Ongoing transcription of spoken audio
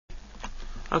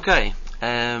Okay,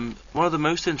 one of the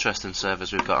most interesting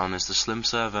servers we've got on is the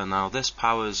Slimserver. Now this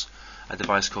powers a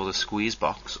device called a squeeze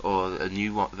box, or a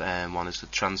new one is the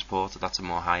transporter. That's a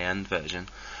more high-end version.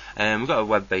 We've got a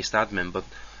web-based admin, but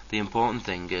the important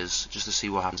thing is just to see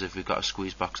what happens if we've got a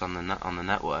squeeze box on the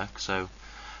network. So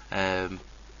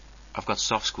I've got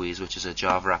Soft Squeeze, which is a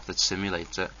Java app that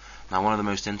simulates it. Now one of the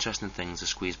most interesting things a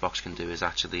squeeze box can do is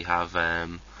actually have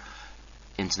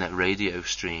internet radio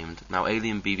streamed. Now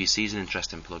AlienBBC is an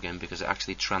interesting plugin because it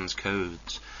actually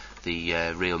transcodes the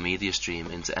real media stream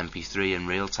into MP3 in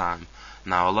real time.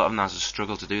 Now a lot of NASs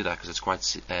struggle to do that because it's quite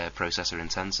processor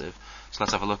intensive. So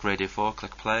let's have a look. Radio 4,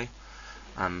 click play,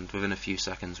 and within a few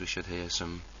seconds we should hear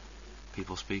some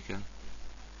people speaking.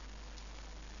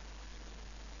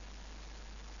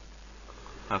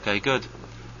 Okay, good.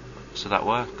 So that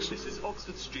works. This is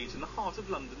Oxford Street in the heart of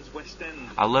London's West End.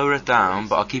 I'll lower it down,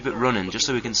 but I'll keep it running just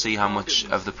so we can see how much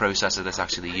of the processor this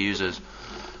actually uses.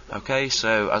 Okay,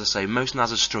 so as I say, most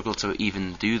NASs struggle to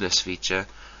even do this feature,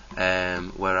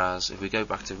 whereas if we go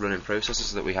back to running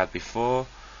processors that we had before,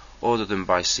 order them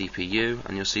by CPU,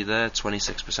 and you'll see there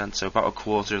 26%, so about a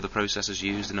quarter of the processors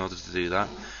used in order to do that.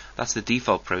 That's the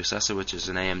default processor, which is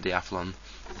an AMD Athlon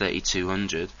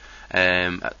 3200.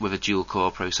 With a dual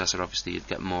core processor, obviously you'd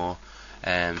get more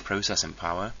processing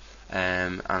power.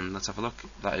 And let's have a look.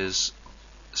 That is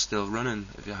still running.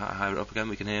 If you hire it up again,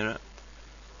 we can hear it.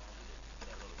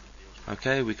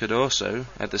 Okay, we could also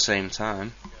at the same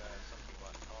time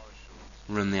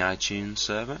run the iTunes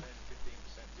server.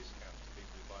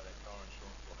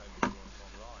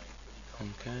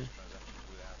 Okay,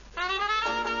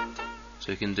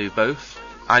 so you can do both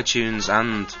iTunes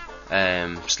and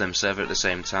Slimserver at the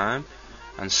same time,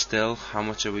 and still, how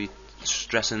much are we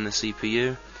stressing the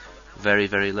CPU? Very,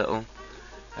 very little.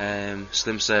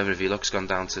 Slimserver, if you look, has gone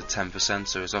down to 10%,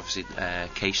 so it's obviously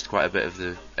cached quite a bit of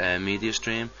the media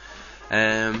stream.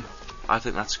 I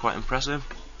think that's quite impressive.